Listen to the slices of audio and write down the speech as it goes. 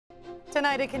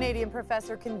Tonight, a Canadian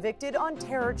professor convicted on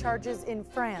terror charges in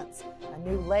France, a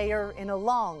new layer in a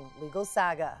long legal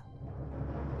saga.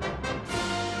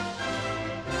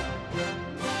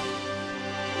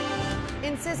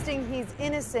 Insisting he's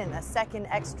innocent, a second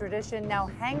extradition now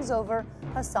hangs over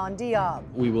Hassan Diab.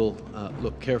 We will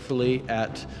look carefully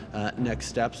at next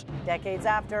steps. Decades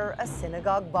after a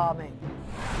synagogue bombing.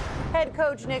 Head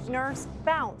coach Nick Nurse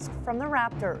bounced from the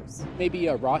Raptors. Maybe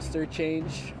a roster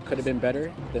change could have been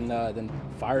better than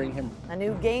firing him. A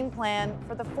new game plan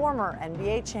for the former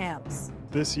NBA champs.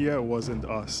 This year wasn't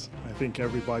us. I think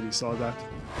everybody saw that.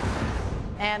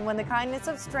 And when the kindness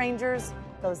of strangers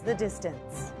goes the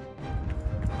distance.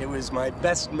 It was my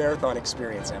best marathon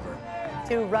experience ever.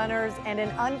 2 runners and an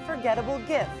unforgettable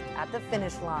gift at the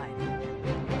finish line.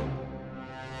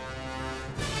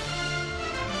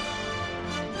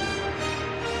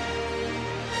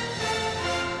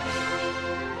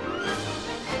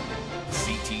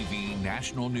 CTV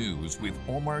National News with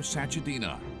Omar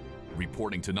Sachedina.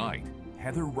 Reporting tonight,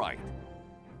 Heather Wright.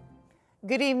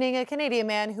 Good evening. A Canadian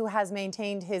man who has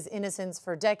maintained his innocence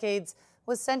for decades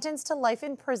was sentenced to life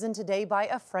in prison today by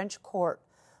a French court.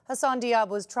 Hassan Diab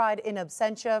was tried in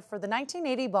absentia for the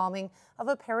 1980 bombing of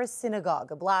a Paris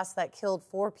synagogue, a blast that killed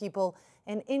 4 people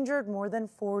and injured more than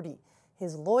 40.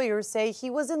 His lawyers say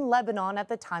he was in Lebanon at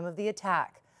the time of the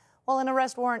attack. While an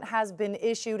arrest warrant has been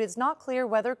issued, it's not clear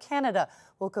whether Canada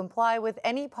will comply with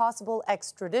any possible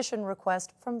extradition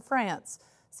request from France.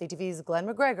 CTV's Glenn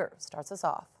McGregor starts us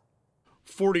off.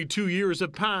 42 years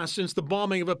have passed since the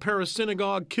bombing of a Paris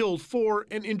synagogue killed 4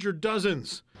 and injured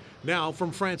dozens. Now,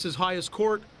 from France's highest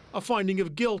court, a finding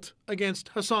of guilt against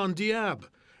Hassan Diab,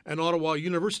 an Ottawa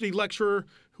University lecturer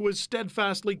who has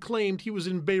steadfastly claimed he was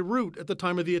in Beirut at the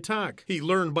time of the attack. He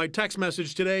learned by text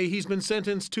message today he's been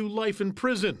sentenced to life in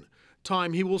prison,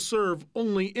 time he will serve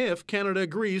only if Canada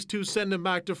agrees to send him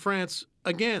back to France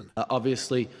again.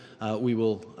 Obviously, we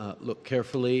will look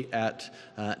carefully at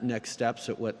next steps,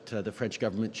 at what the French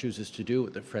government chooses to do,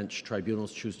 what the French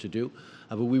tribunals choose to do,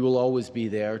 but we will always be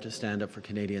there to stand up for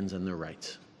Canadians and their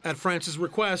rights. At France's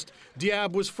request,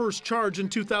 Diab was first charged in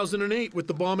 2008 with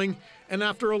the bombing, and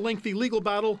after a lengthy legal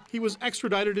battle, he was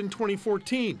extradited in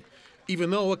 2014,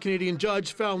 even though a Canadian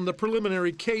judge found the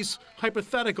preliminary case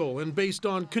hypothetical and based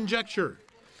on conjecture.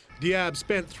 Diab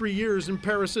spent 3 years in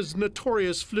Paris's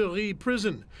notorious Fleury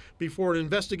prison before an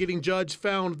investigating judge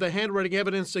found the handwriting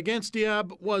evidence against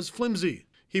Diab was flimsy.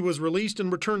 He was released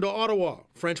and returned to Ottawa.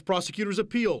 French prosecutors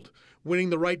appealed,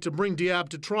 winning the right to bring Diab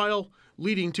to trial,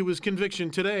 leading to his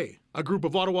conviction today. A group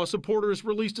of Ottawa supporters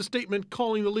released a statement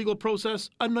calling the legal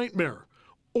process a nightmare,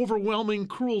 overwhelming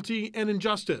cruelty and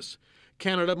injustice.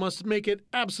 Canada must make it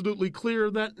absolutely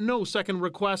clear that no second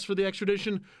request for the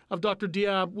extradition of Dr.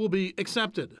 Diab will be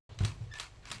accepted.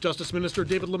 Justice Minister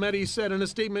David Lametti said in a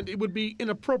statement it would be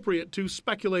inappropriate to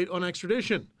speculate on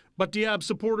extradition, but Diab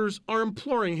supporters are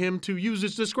imploring him to use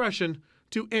his discretion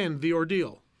to end the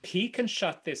ordeal. He can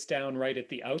shut this down right at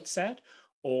the outset,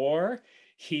 or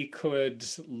he could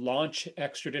launch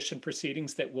extradition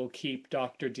proceedings that will keep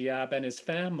Dr. Diab and his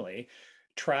family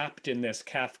trapped in this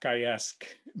Kafkaesque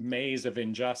maze of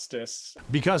injustice.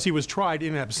 Because he was tried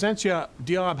in absentia,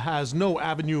 Diab has no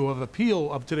avenue of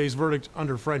appeal of today's verdict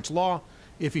under French law.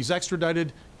 If he's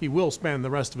extradited, he will spend the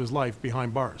rest of his life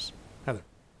behind bars. Heather.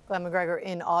 Glenn McGregor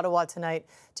in Ottawa tonight.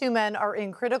 2 men are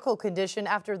in critical condition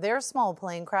after their small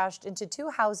plane crashed into 2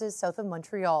 houses south of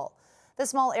Montreal. The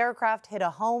small aircraft hit a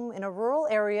home in a rural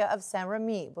area of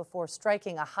Saint-Remy before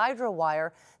striking a hydro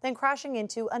wire, then crashing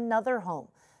into another home.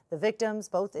 The victims,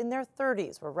 both in their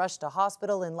 30s, were rushed to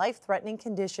hospital in life-threatening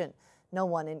condition. No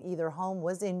one in either home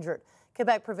was injured.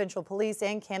 Quebec Provincial Police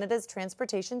and Canada's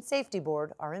Transportation Safety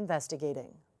Board are investigating.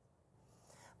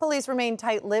 Police remain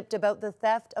tight-lipped about the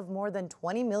theft of more than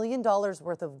 $20 million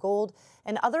worth of gold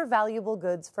and other valuable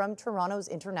goods from Toronto's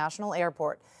International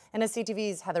Airport. And as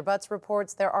CTV's Heather Butts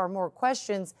reports, there are more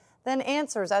questions than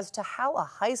answers as to how a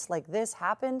heist like this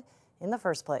happened in the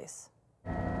first place.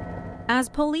 As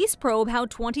police probe how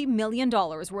 $20 million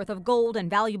worth of gold and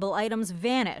valuable items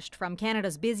vanished from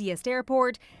Canada's busiest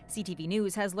airport, CTV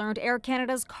News has learned Air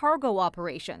Canada's cargo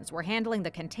operations were handling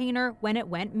the container when it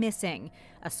went missing.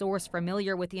 A source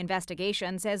familiar with the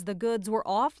investigation says the goods were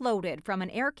offloaded from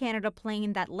an Air Canada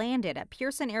plane that landed at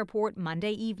Pearson Airport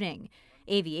Monday evening.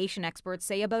 Aviation experts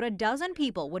say about a dozen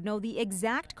people would know the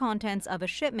exact contents of a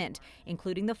shipment,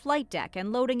 including the flight deck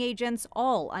and loading agents,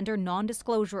 all under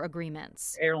non-disclosure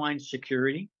agreements. Airline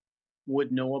security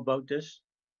would know about this,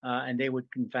 and they would,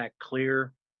 in fact,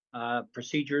 clear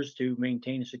procedures to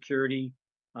maintain security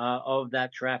of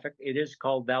that traffic. It is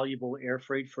called valuable air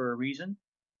freight for a reason,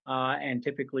 and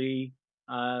typically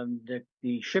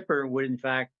the shipper would in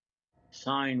fact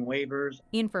sign waivers.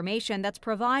 Information that's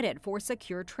provided for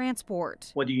secure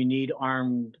transport. Whether you need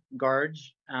armed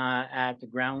guards at the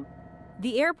ground.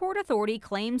 The airport authority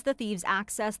claims the thieves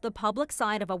accessed the public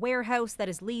side of a warehouse that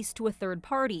is leased to a third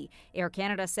party. Air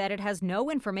Canada said it has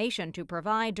no information to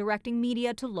provide, directing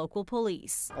media to local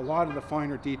police. A lot of the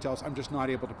finer details I'm just not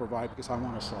able to provide because I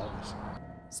want to solve this.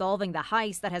 Solving the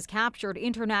heist that has captured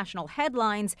international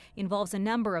headlines involves a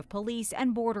number of police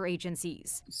and border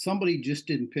agencies. Somebody just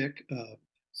didn't pick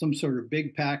some sort of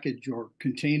big package or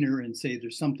container and say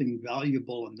there's something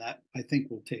valuable in that, I think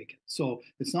we'll take it. So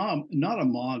it's not a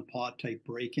ma and pa type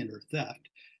break-in or theft.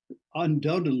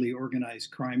 Undoubtedly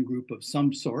organized crime group of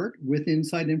some sort with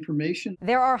inside information.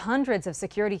 There are hundreds of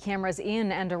security cameras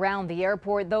in and around the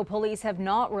airport, though police have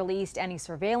not released any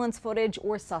surveillance footage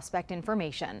or suspect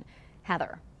information.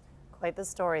 Heather. Quite the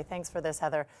story. Thanks for this,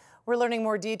 Heather. We're learning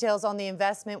more details on the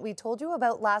investment we told you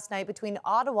about last night between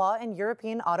Ottawa and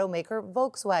European automaker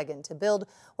Volkswagen to build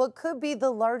what could be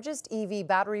the largest EV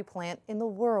battery plant in the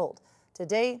world.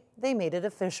 Today, they made it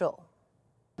official.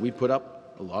 We put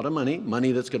up a lot of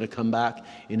money that's going to come back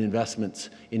in investments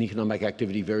in economic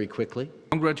activity very quickly.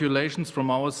 Congratulations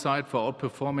from our side for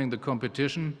outperforming the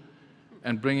competition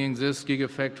and bringing this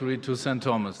gigafactory to St.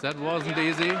 Thomas. That wasn't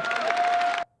easy.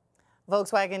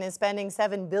 Volkswagen is spending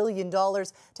 $7 billion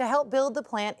to help build the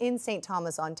plant in St.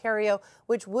 Thomas, Ontario,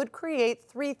 which would create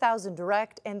 3,000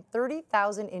 direct and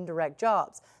 30,000 indirect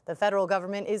jobs. The federal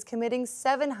government is committing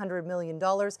 $700 million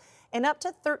and up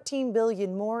to $13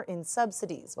 billion more in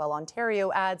subsidies, while Ontario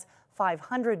adds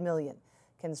 $500 million.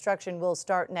 Construction will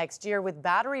start next year with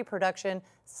battery production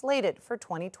slated for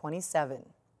 2027.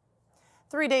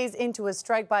 3 days into a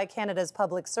strike by Canada's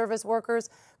public service workers,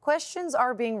 questions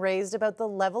are being raised about the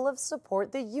level of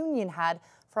support the union had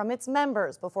from its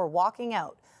members before walking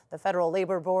out. The Federal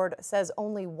Labor Board says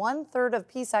only 1/3 of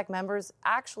PSAC members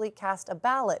actually cast a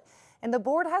ballot, and the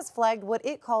board has flagged what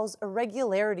it calls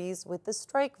irregularities with the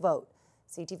strike vote.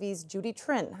 CTV's Judy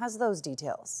Trin has those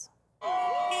details.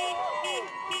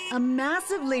 A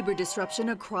massive labor disruption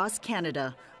across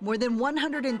Canada. More than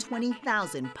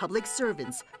 120,000 public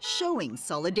servants showing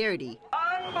solidarity.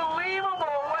 Unbelievable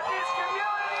what this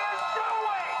community is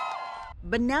doing!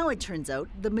 But now it turns out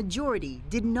the majority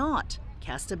did not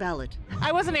cast a ballot.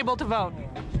 I wasn't able to vote.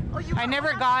 I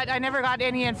never got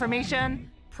any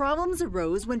information. Problems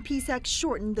arose when PSAC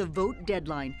shortened the vote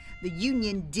deadline. The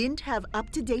union didn't have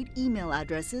up-to-date email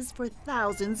addresses for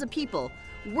thousands of people.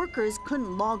 Workers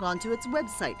couldn't log onto its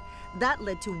website. That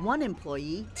led to one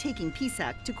employee taking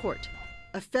PSAC to court.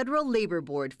 A federal labor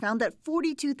board found that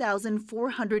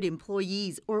 42,400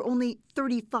 employees, or only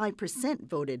 35%,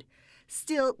 voted.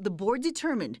 Still, the board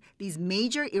determined these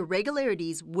major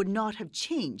irregularities would not have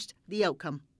changed the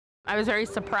outcome. I was very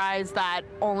surprised that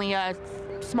only a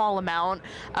small amount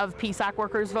of PSAC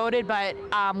workers voted, but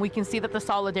we can see that the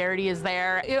solidarity is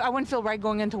there. I wouldn't feel right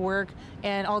going into work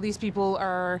and all these people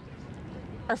are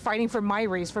fighting for my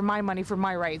raise, for my money, for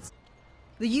my rights.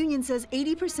 The union says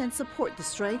 80% support the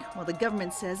strike, while the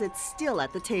government says it's still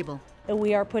at the table.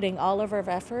 We are putting all of our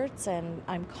efforts, and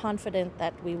I'm confident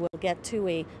that we will get to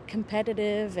a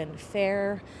competitive and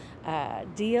fair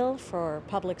deal for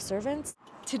public servants.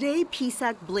 Today,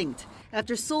 PSAC blinked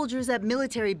after soldiers at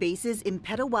military bases in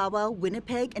Petawawa,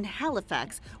 Winnipeg, and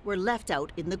Halifax were left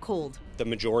out in the cold. The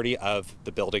majority of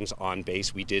the buildings on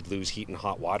base, we did lose heat and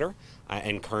hot water,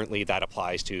 and currently that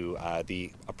applies to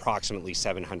the approximately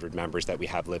 700 members that we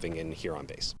have living in here on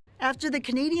base. After the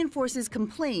Canadian Forces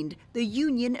complained, the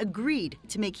union agreed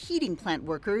to make heating plant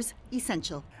workers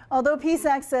essential. Although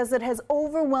PSAC says it has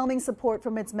overwhelming support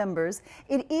from its members,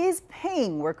 it is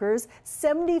paying workers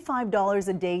 $75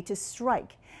 a day to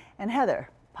strike. And Heather,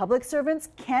 public servants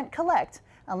can't collect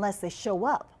unless they show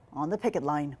up on the picket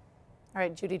line. All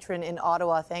right, Judy Trin in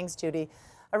Ottawa. Thanks, Judy.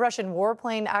 A Russian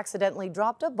warplane accidentally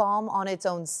dropped a bomb on its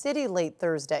own city late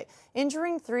Thursday,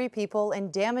 injuring 3 people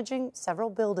and damaging several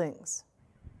buildings.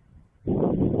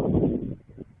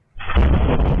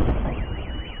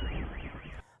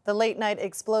 The late-night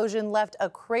explosion left a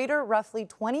crater roughly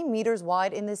 20 meters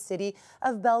wide in the city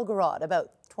of Belgorod,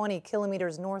 about 20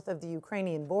 kilometers north of the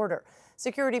Ukrainian border.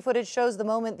 Security footage shows the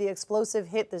moment the explosive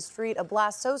hit the street, a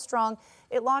blast so strong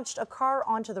it launched a car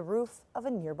onto the roof of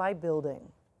a nearby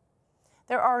building.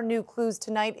 There are new clues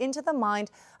tonight into the mind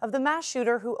of the mass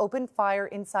shooter who opened fire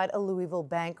inside a Louisville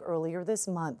bank earlier this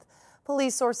month.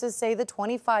 Police sources say the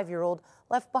 25-year-old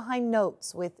left behind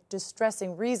notes with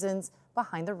distressing reasons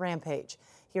behind the rampage.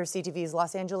 Here's CTV's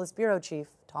Los Angeles Bureau Chief,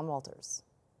 Tom Walters.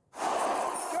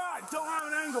 God, don't have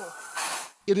an angle.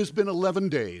 It has been 11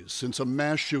 days since a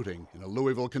mass shooting in a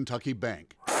Louisville, Kentucky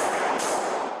bank.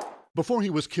 Before he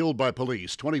was killed by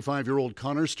police, 25-year-old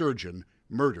Connor Sturgeon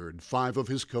murdered 5 of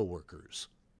his co-workers.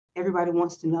 Everybody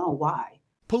wants to know why.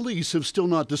 Police have still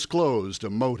not disclosed a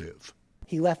motive.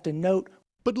 He left a note.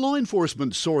 But law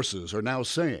enforcement sources are now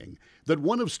saying that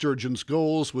one of Sturgeon's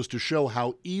goals was to show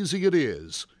how easy it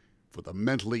is for the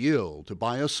mentally ill to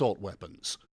buy assault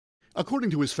weapons.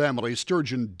 According to his family,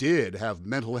 Sturgeon did have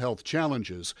mental health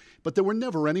challenges, but there were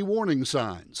never any warning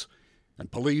signs. And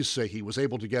police say he was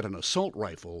able to get an assault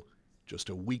rifle just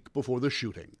a week before the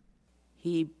shooting.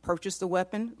 He purchased the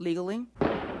weapon legally.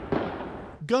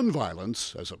 Gun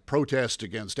violence, as a protest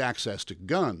against access to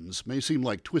guns, may seem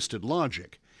like twisted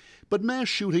logic, but mass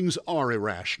shootings are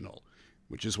irrational,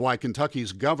 which is why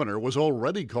Kentucky's governor was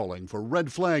already calling for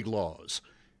red flag laws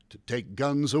to take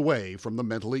guns away from the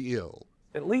mentally ill.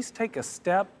 At least take a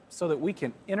step so that we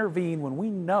can intervene when we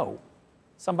know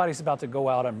somebody's about to go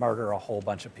out and murder a whole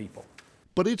bunch of people.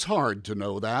 But it's hard to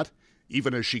know that.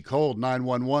 Even as she called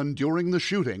 911 during the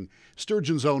shooting,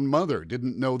 Sturgeon's own mother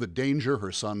didn't know the danger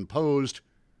her son posed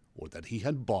or that he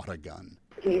had bought a gun.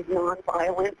 He's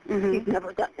non-violent. He's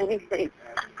never done anything.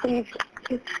 Please.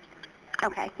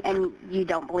 Okay, and you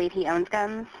don't believe he owns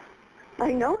guns?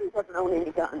 I know he doesn't own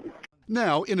any guns.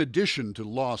 Now, in addition to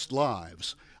lost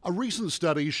lives, a recent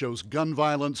study shows gun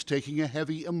violence taking a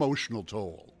heavy emotional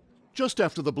toll. Just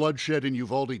after the bloodshed in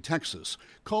Uvalde, Texas,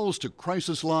 calls to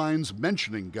crisis lines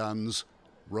mentioning guns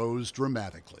rose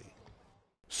dramatically.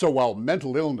 So while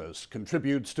mental illness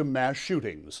contributes to mass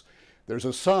shootings, there's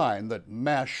a sign that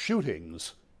mass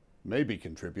shootings may be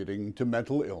contributing to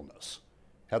mental illness.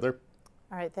 Heather?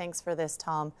 All right, thanks for this,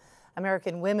 Tom.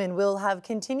 American women will have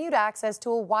continued access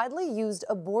to a widely used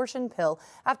abortion pill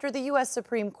after the U.S.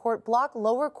 Supreme Court blocked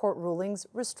lower court rulings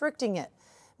restricting it.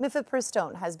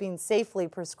 Mifepristone has been safely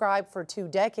prescribed for 2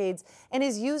 decades and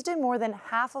is used in more than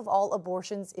half of all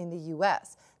abortions in the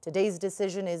U.S. Today's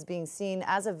decision is being seen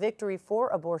as a victory for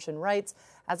abortion rights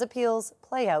as appeals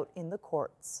play out in the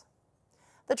courts.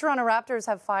 The Toronto Raptors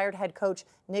have fired head coach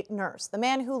Nick Nurse, the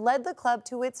man who led the club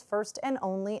to its first and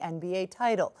only NBA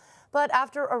title. But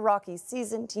after a rocky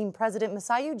season, team president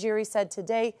Masai Ujiri said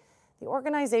today the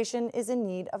organization is in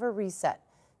need of a reset.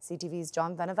 CTV's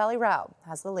John Venavalle-Rao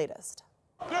has the latest.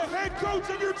 The head coach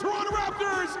of your Toronto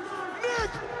Raptors, Nick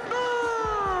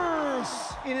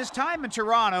Nurse! In his time in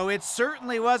Toronto, it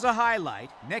certainly was a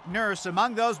highlight. Nick Nurse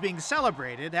among those being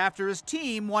celebrated after his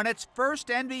team won its first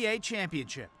NBA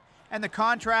championship. And the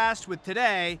contrast with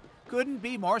today couldn't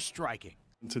be more striking.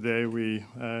 Today we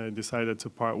decided to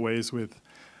part ways with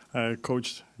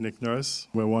Coach Nick Nurse.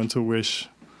 We want to wish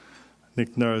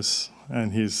Nick Nurse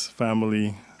and his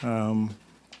family the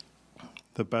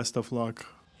best of luck.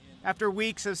 After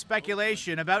weeks of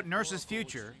speculation about Nurse's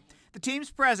future, the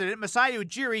team's president, Masai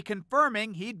Ujiri,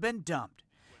 confirming he'd been dumped,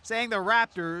 saying the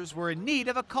Raptors were in need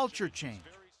of a culture change.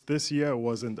 This year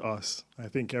wasn't us. I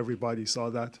think everybody saw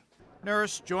that.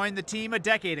 Nurse joined the team a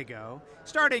decade ago,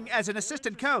 starting as an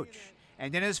assistant coach.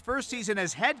 And in his first season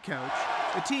as head coach,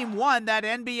 the team won that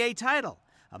NBA title,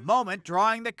 a moment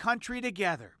drawing the country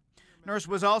together. Nurse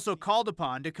was also called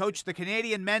upon to coach the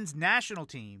Canadian men's national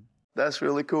team. That's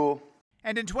really cool.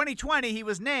 And in 2020, he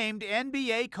was named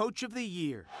NBA Coach of the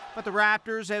Year. But the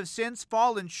Raptors have since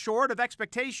fallen short of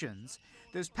expectations,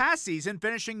 this past season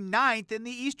finishing 9th in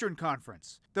the Eastern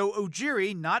Conference, though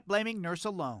Ujiri not blaming Nurse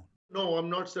alone. No,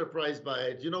 I'm not surprised by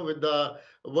it.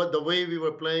 With the way we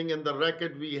were playing and the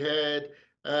record we had,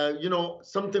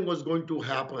 something was going to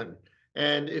happen.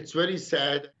 And it's very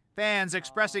sad. Fans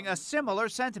expressing a similar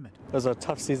sentiment. It was a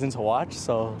tough season to watch,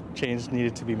 so change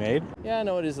needed to be made. Yeah, I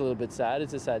know it is a little bit sad.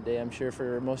 It's a sad day, I'm sure,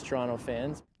 for most Toronto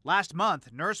fans. Last month,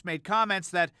 Nurse made comments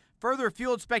that further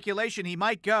fueled speculation he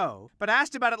might go, but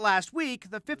asked about it last week,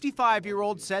 the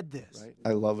 55-year-old said this.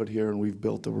 I love it here, and we've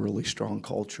built a really strong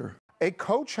culture. A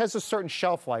coach has a certain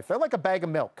shelf life. They're like a bag of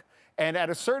milk. And at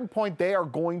a certain point, they are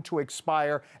going to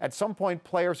expire. At some point,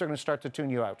 players are going to start to tune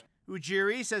you out.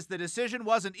 Ujiri says the decision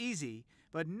wasn't easy,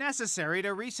 but necessary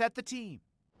to reset the team.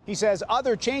 He says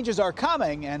other changes are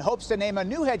coming and hopes to name a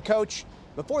new head coach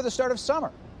before the start of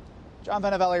summer. John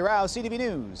Venavalle-Rao, CTV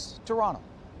News, Toronto.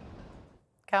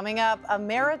 Coming up, a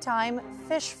maritime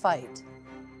fish fight.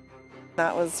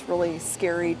 That was really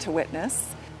scary to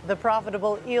witness. The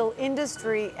profitable eel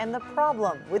industry and the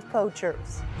problem with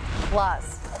poachers.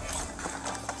 Plus,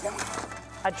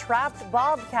 a trapped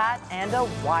bobcat and a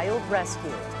wild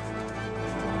rescue.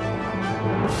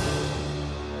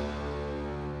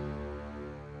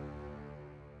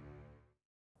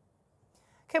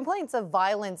 Complaints of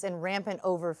violence and rampant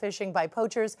overfishing by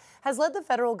poachers has led the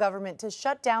federal government to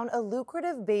shut down a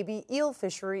lucrative baby eel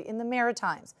fishery in the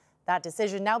Maritimes. That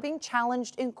decision now being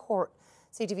challenged in court.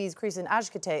 CTV's Creason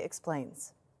Ajkate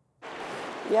explains.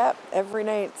 Yep, every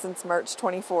night since March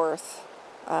 24th.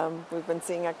 We've been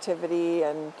seeing activity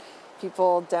and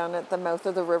people down at the mouth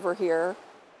of the river here.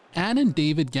 Anne and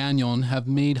David Gagnon have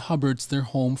made Hubbard's their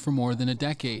home for more than a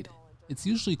decade. It's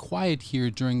usually quiet here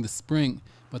during the spring,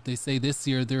 but they say this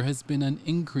year there has been an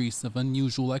increase of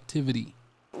unusual activity.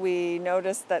 We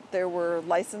noticed that there were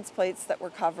license plates that were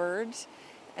covered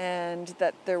and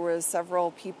that there was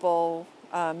several people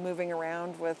moving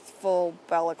around with full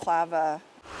balaclava.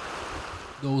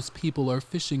 Those people are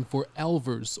fishing for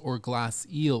elvers or glass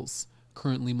eels,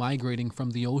 currently migrating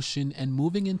from the ocean and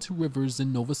moving into rivers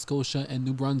in Nova Scotia and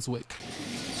New Brunswick.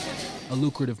 A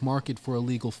lucrative market for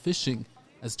illegal fishing,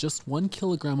 as just 1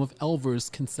 kilogram of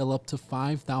elvers can sell up to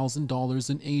 $5,000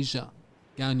 in Asia.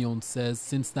 Gagnon says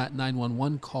since that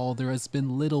 911 call, there has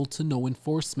been little to no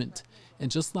enforcement.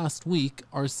 And just last week,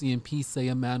 RCMP say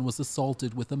a man was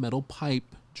assaulted with a metal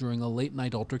pipe during a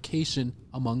late-night altercation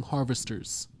among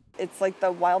harvesters. It's like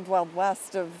the wild, wild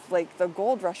west of like the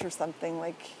gold rush or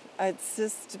something. It's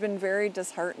just been very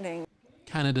disheartening.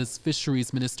 Canada's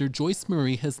Fisheries Minister Joyce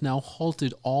Murray has now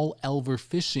halted all elver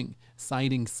fishing,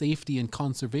 citing safety and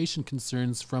conservation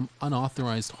concerns from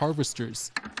unauthorized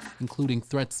harvesters, including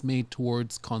threats made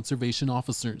towards conservation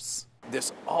officers.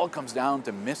 This all comes down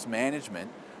to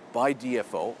mismanagement by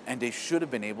DFO, and they should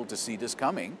have been able to see this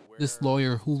coming. This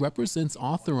lawyer, who represents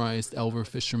authorized elver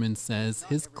fishermen, says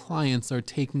his clients are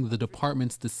taking the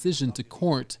department's decision to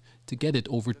court to get it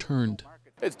overturned.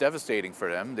 It's devastating for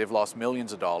them. They've lost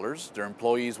millions of dollars. Their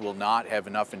employees will not have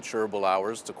enough insurable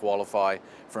hours to qualify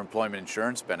for employment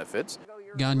insurance benefits.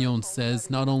 Gagnon says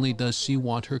not only does she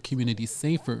want her community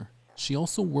safer, she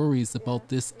also worries about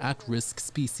this at-risk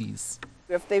species.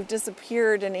 If they've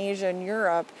disappeared in Asia and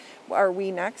Europe, are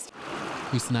we next?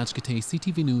 Creason Ajkate,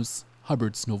 CTV News,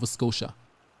 Hubbard's, Nova Scotia.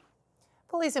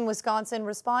 Police in Wisconsin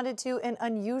responded to an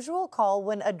unusual call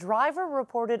when a driver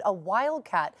reported a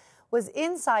wildcat was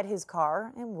inside his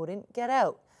car and wouldn't get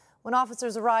out. When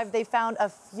officers arrived, they found a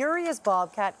furious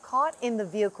bobcat caught in the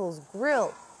vehicle's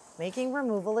grille, making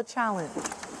removal a challenge.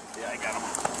 Yeah, I got him.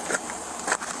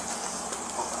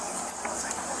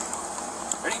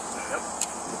 Ready? Yep.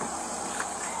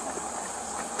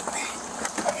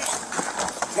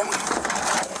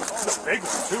 Big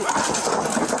one, too.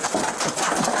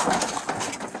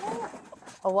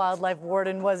 A wildlife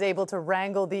warden was able to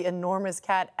wrangle the enormous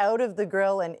cat out of the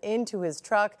grill and into his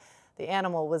truck. The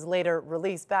animal was later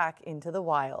released back into the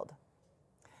wild.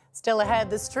 Still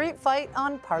ahead, the street fight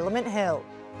on Parliament Hill.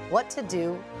 What to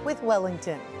do with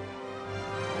Wellington.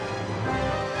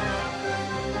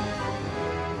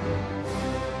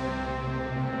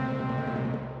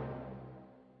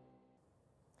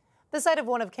 The site of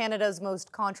one of Canada's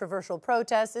most controversial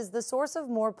protests is the source of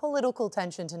more political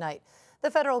tension tonight. The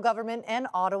federal government and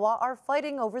Ottawa are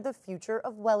fighting over the future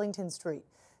of Wellington Street.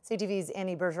 CTV's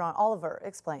Annie Bergeron-Oliver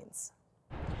explains.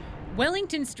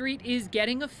 Wellington Street is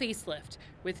getting a facelift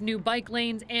with new bike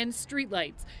lanes and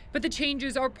streetlights. But the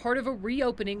changes are part of a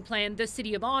reopening plan the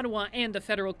City of Ottawa and the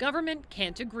federal government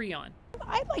can't agree on.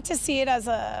 I'd like to see it as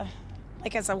a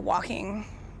walking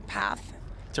path.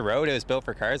 It's a road. It was built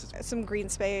for cars. Some green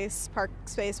space, park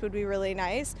space would be really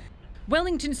nice.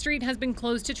 Wellington Street has been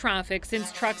closed to traffic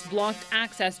since trucks blocked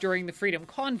access during the Freedom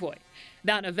Convoy.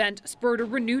 That event spurred a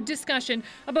renewed discussion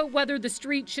about whether the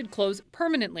street should close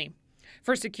permanently.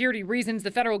 For security reasons,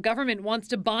 the federal government wants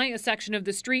to buy a section of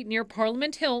the street near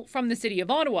Parliament Hill from the City of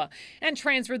Ottawa and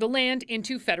transfer the land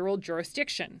into federal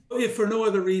jurisdiction. If for no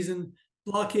other reason,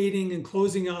 blockading and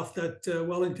closing off that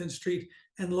Wellington Street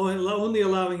and only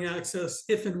allowing access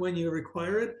if and when you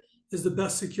require it is the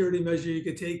best security measure you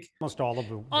could take.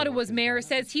 Ottawa's mayor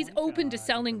says he's open to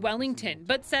selling Wellington,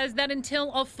 but says that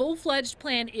until a full-fledged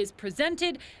plan is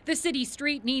presented, the city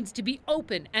street needs to be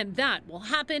open, and that will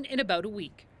happen in about a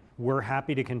week. We're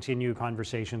happy to continue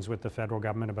conversations with the federal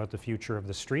government about the future of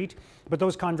the street, but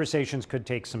those conversations could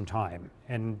take some time.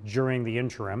 And during the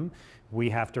interim, we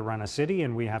have to run a city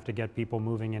and we have to get people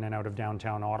moving in and out of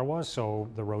downtown Ottawa, so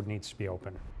the road needs to be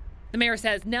open. The mayor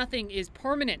says nothing is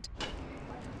permanent.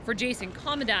 For Jason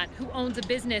Commandant, who owns a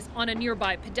business on a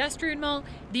nearby pedestrian mall,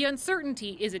 the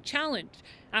uncertainty is a challenge.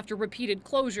 After repeated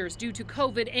closures due to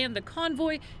COVID and the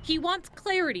convoy, he wants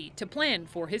clarity to plan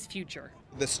for his future.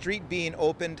 The street being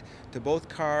opened to both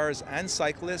cars and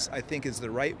cyclists, I think, is the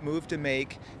right move to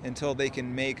make until they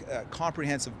can make a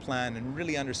comprehensive plan and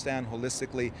really understand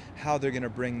holistically how they're going to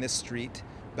bring this street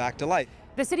back to life.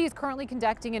 The city is currently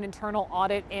conducting an internal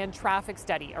audit and traffic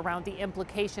study around the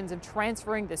implications of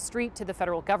transferring the street to the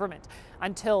federal government.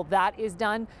 Until that is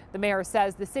done, the mayor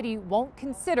says the city won't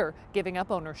consider giving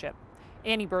up ownership.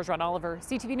 Annie Bergeron-Oliver,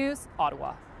 CTV News,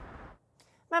 Ottawa.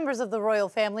 Members of the royal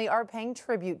family are paying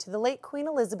tribute to the late Queen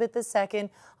Elizabeth II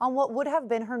on what would have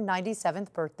been her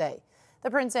 97th birthday.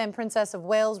 The Prince and Princess of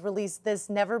Wales released this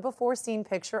never-before-seen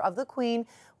picture of the Queen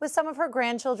with some of her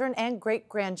grandchildren and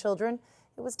great-grandchildren.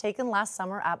 It was taken last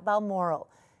summer at Balmoral.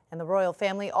 And the royal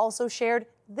family also shared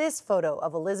this photo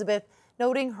of Elizabeth,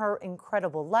 noting her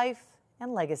incredible life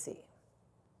and legacy.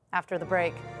 After the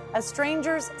break, a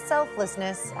stranger's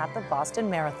selflessness at the Boston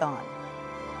Marathon.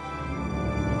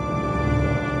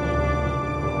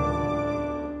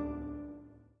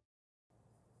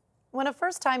 When a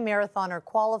first-time marathoner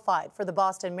qualified for the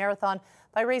Boston Marathon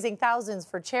by raising thousands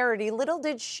for charity, little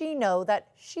did she know that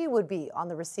she would be on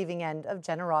the receiving end of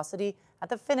generosity at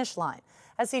the finish line.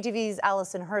 As CTV's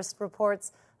Allison Hurst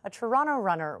reports, a Toronto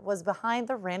runner was behind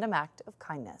the random act of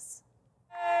kindness.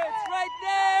 It's right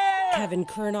there! Kevin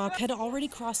Curnock had already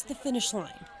crossed the finish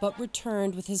line, but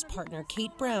returned with his partner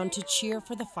Kate Brown to cheer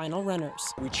for the final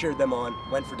runners. We cheered them on,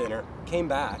 went for dinner, came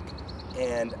back,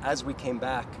 and as we came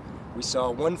back, we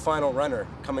saw one final runner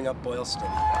coming up Boylston.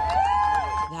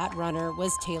 That runner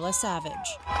was Taylor Savage,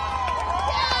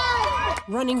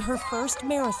 running her first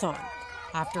marathon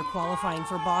after qualifying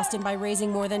for Boston by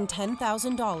raising more than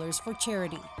 $10,000 for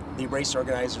charity. The race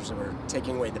organizers were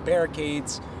taking away the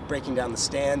barricades, breaking down the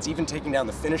stands, even taking down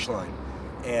the finish line.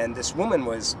 And this woman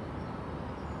was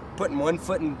putting one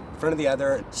foot in front of the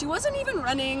other. She wasn't even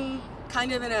running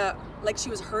kind of in a, like she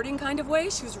was hurting kind of way.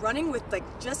 She was running with like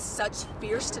just such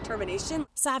fierce determination.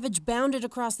 Savage bounded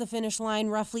across the finish line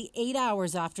roughly 8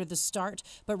 hours after the start,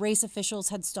 but race officials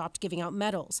had stopped giving out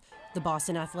medals. The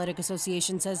Boston Athletic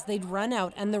Association says they'd run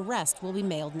out and the rest will be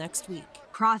mailed next week.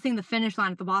 Crossing the finish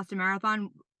line at the Boston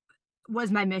Marathon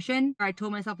was my mission. I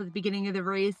told myself at the beginning of the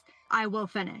race, I will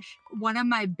finish. One of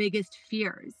my biggest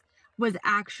fears was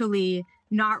actually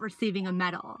not receiving a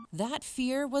medal. That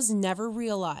fear was never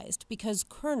realized because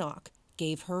Curnock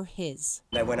gave her his.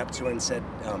 I went up to her and said,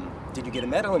 did you get a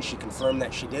medal? And she confirmed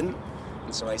that she didn't.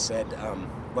 And so I said,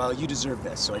 well, you deserve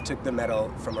this. So I took the medal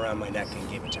from around my neck and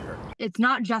gave it to her. It's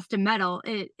not just a medal.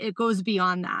 It goes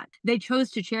beyond that. They chose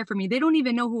to cheer for me. They don't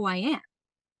even know who I am.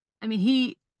 I mean,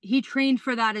 he trained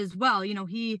for that as well. You know,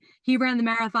 he ran the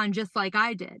marathon just like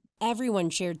I did. Everyone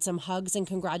shared some hugs and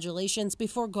congratulations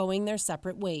before going their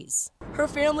separate ways. Her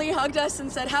family hugged us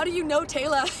and said, "How do you know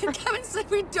Taylor?" And Kevin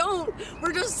said, "We don't.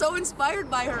 We're just so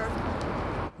inspired by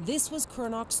her." This was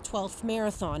Curnock's 12th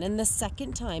marathon and the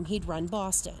second time he'd run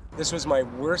Boston. This was my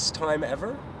worst time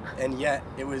ever, and yet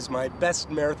it was my best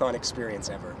marathon experience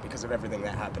ever because of everything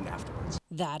that happened afterwards.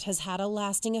 That has had a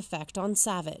lasting effect on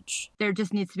Savage. There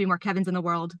just needs to be more Kevins in the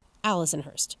world. Allison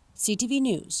Hurst, CTV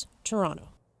News, Toronto.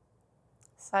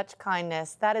 Such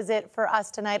kindness. That is it for us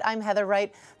tonight. I'm Heather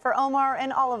Wright. For Omar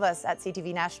and all of us at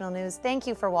CTV National News, thank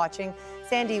you for watching.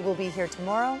 Sandy will be here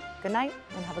tomorrow. Good night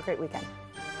and have a great weekend.